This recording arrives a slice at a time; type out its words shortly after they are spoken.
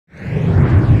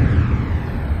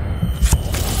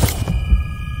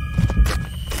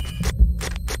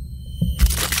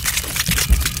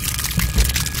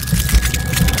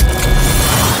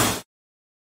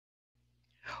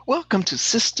Welcome to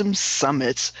System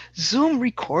Summit's Zoom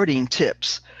recording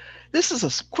tips. This is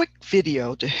a quick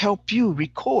video to help you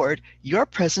record your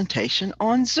presentation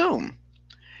on Zoom.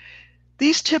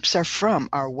 These tips are from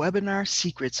our Webinar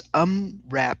Secrets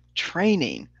Unwrapped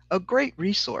training, a great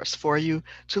resource for you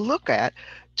to look at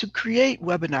to create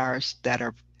webinars that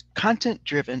are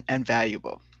content-driven and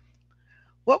valuable.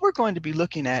 What we're going to be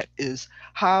looking at is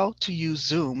how to use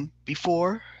Zoom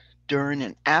before, during,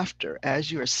 and after as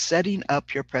you are setting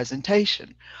up your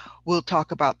presentation. We'll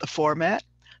talk about the format,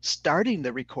 starting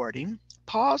the recording,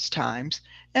 pause times,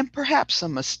 and perhaps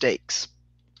some mistakes.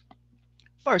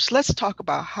 First, let's talk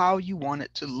about how you want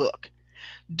it to look.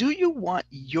 Do you want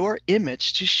your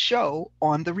image to show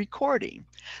on the recording?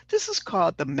 This is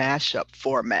called the mashup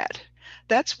format.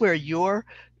 That's where your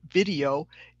video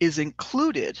is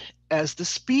included as the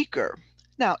speaker.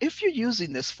 Now, if you're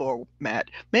using this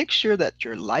format, make sure that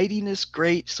your lighting is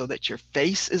great so that your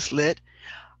face is lit.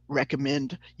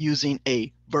 Recommend using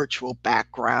a virtual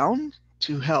background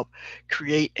to help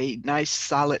create a nice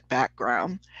solid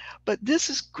background. But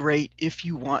this is great if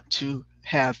you want to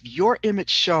have your image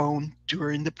shown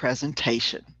during the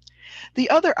presentation. The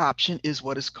other option is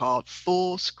what is called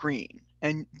full screen,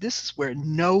 and this is where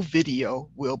no video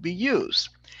will be used.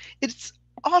 It's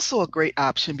also a great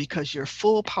option because your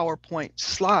full PowerPoint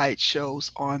slide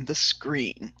shows on the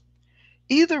screen.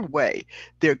 Either way,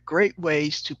 they're great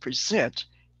ways to present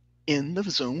in the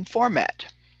Zoom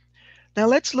format. Now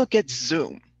let's look at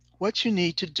Zoom. What you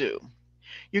need to do.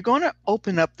 You're going to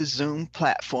open up the Zoom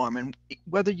platform, and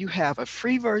whether you have a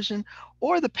free version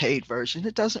or the paid version,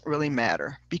 it doesn't really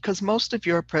matter because most of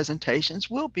your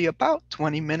presentations will be about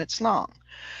 20 minutes long.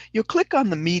 You'll click on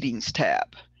the Meetings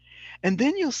tab, and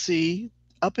then you'll see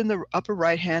up in the upper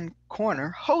right-hand corner,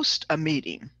 Host a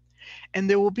Meeting, and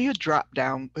there will be a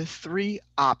drop-down with 3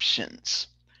 options.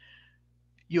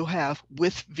 You'll have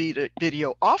with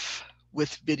video off,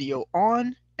 with video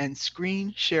on, and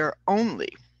screen share only.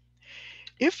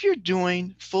 If you're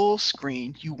doing full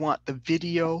screen, you want the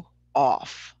video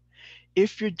off.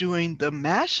 If you're doing the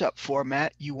mashup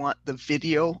format, you want the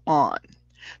video on.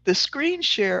 The screen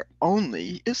share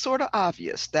only is sort of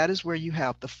obvious. That is where you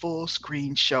have the full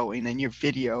screen showing and your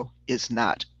video is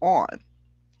not on.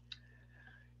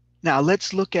 Now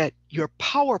let's look at your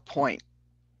PowerPoint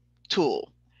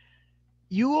tool.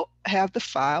 You will have the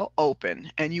file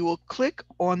open and you will click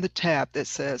on the tab that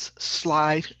says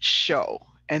Slideshow,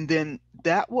 and then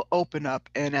that will open up,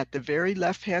 and at the very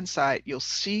left hand side you'll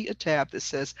see a tab that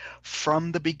says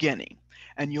From the Beginning,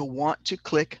 and you'll want to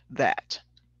click that.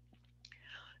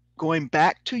 Going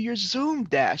back to your Zoom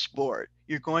dashboard,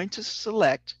 you're going to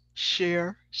select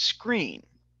Share Screen.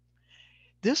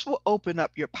 This will open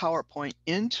up your PowerPoint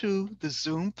into the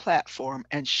Zoom platform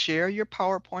and share your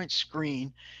PowerPoint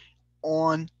screen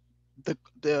on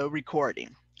the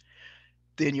recording.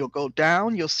 Then you'll go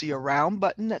down, you'll see a round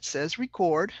button that says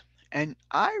record, and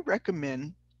I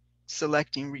recommend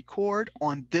selecting record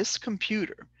on this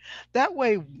computer. That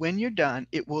way, when you're done,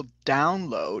 it will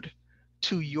download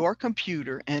to your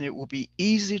computer and it will be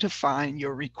easy to find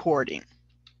your recording.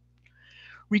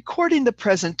 Recording the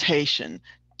presentation,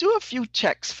 do a few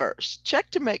checks first.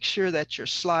 Check to make sure that your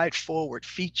slide forward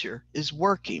feature is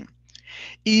working.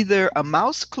 Either a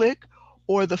mouse click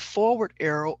or the forward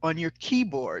arrow on your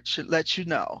keyboard should let you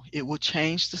know. It will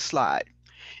change the slide.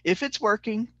 If it's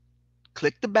working,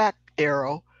 click the back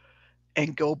arrow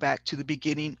and go back to the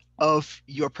beginning of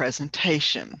your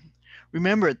presentation.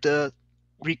 Remember, the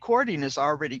recording is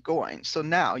already going, so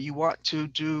now you want to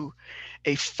do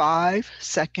a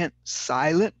 5-second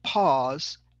silent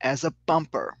pause as a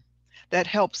bumper. That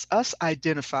helps us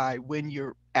identify when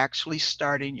you're actually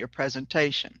starting your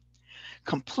presentation.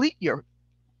 Complete your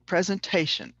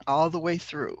presentation all the way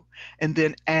through and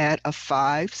then add a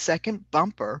 5-second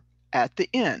bumper at the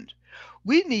end.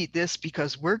 We need this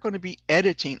because we're going to be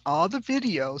editing all the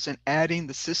videos and adding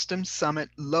the System Summit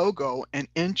logo and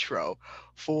intro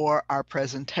for our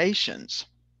presentations.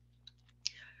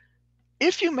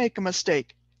 If you make a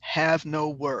mistake, have no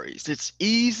worries. It's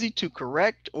easy to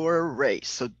correct or erase.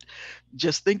 So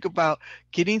just think about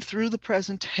getting through the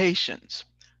presentations.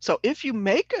 So if you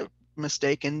make a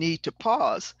mistake and need to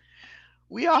pause,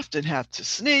 we often have to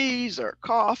sneeze or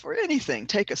cough or anything,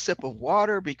 take a sip of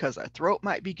water because our throat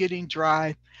might be getting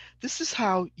dry. This is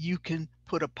how you can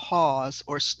put a pause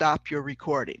or stop your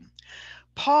recording.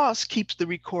 Pause keeps the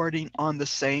recording on the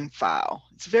same file.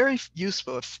 It's very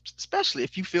useful, especially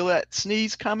if you feel that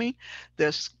sneeze coming.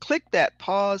 Just click that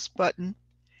pause button,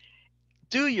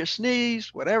 do your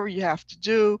sneeze, whatever you have to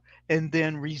do, and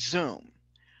then resume.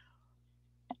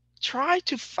 Try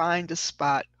to find a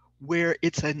spot where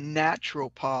it's a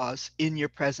natural pause in your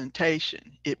presentation.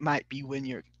 It might be when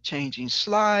you're changing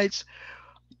slides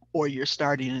or you're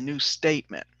starting a new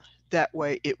statement. That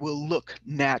way it will look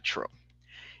natural.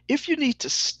 If you need to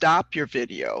stop your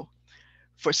video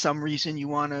for some reason,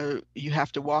 you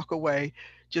have to walk away,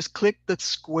 just click the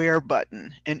square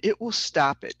button and it will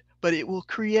stop it, but it will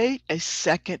create a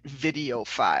second video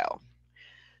file.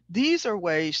 These are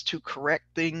ways to correct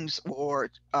things,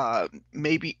 or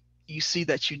maybe you see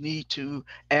that you need to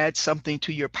add something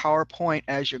to your PowerPoint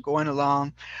as you're going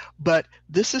along, but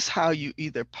this is how you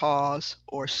either pause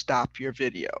or stop your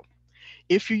video.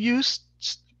 If you use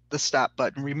the stop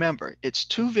button, remember it's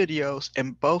two videos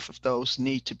and both of those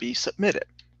need to be submitted.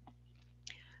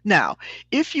 Now,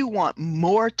 if you want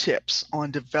more tips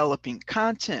on developing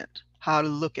content, how to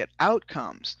look at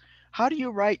outcomes, how do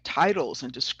you write titles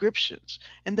and descriptions,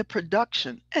 and the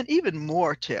production, and even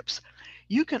more tips,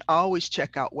 you can always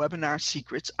check out Webinar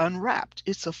Secrets Unwrapped.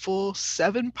 It's a full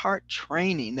 7-part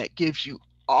training that gives you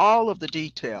all of the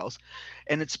details,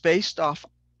 and it's based off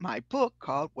my book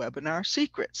called Webinar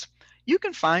Secrets. You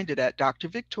can find it at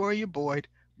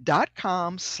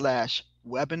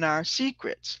drvictoriaboyd.com/webinar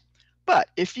secrets. But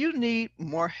if you need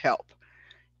more help,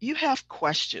 you have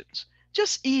questions,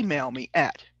 just email me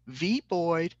at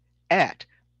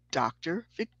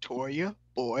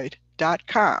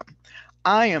vboyd@drvictoriaboyd.com.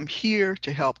 I am here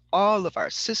to help all of our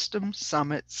System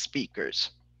Summit speakers.